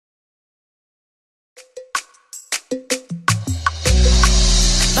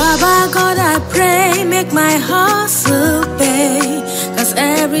Baba God, I pray, make my hustle pay. Cause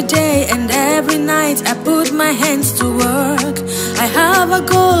every day and every night I put my hands to work. I have a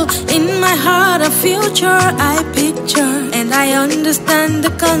goal in my heart, a future I picture. And I understand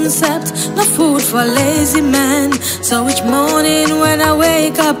the concept, no food for lazy man. So each morning when I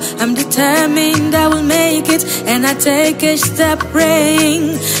wake up, I'm determined I will make it. And I take each step praying,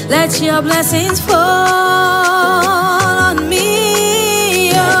 let your blessings fall on me.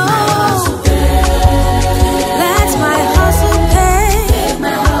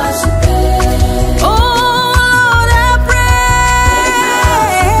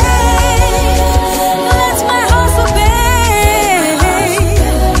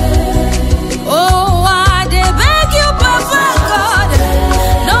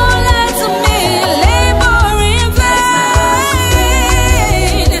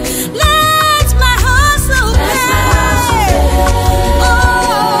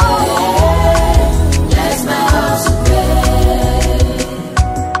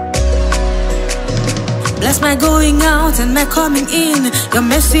 Bless my going out and my coming in. Your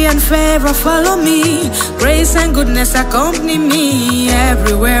mercy and favor follow me. Grace and goodness accompany me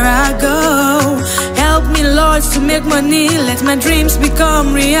everywhere I go. Help me, Lord, to make money. Let my dreams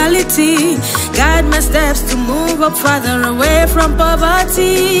become reality. Guide my steps to move up farther away from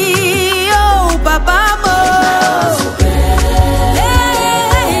poverty. Oh, Papa Mo.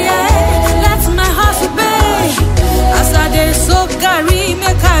 That's my hustle, babe. As I dey so carry,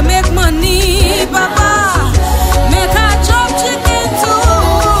 make I make money, Papa.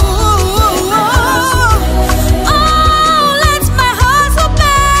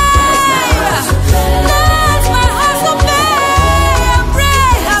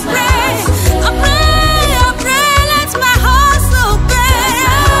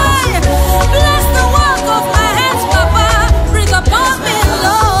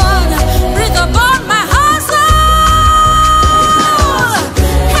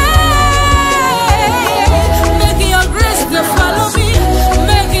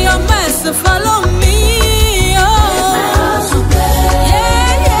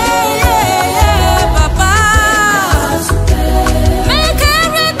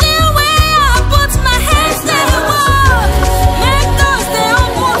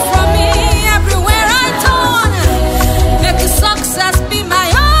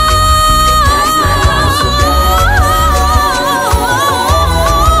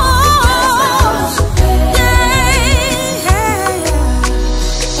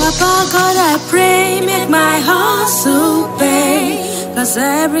 God, I pray, make my hustle pay. Cause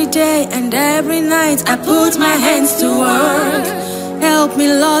every day and every night I put my hands to work. Help me,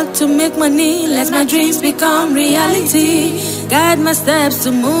 Lord, to make money. Let my dreams become reality. Guide my steps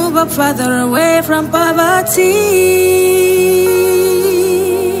to move up farther away from poverty.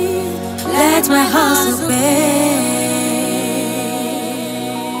 Let my hustle pay.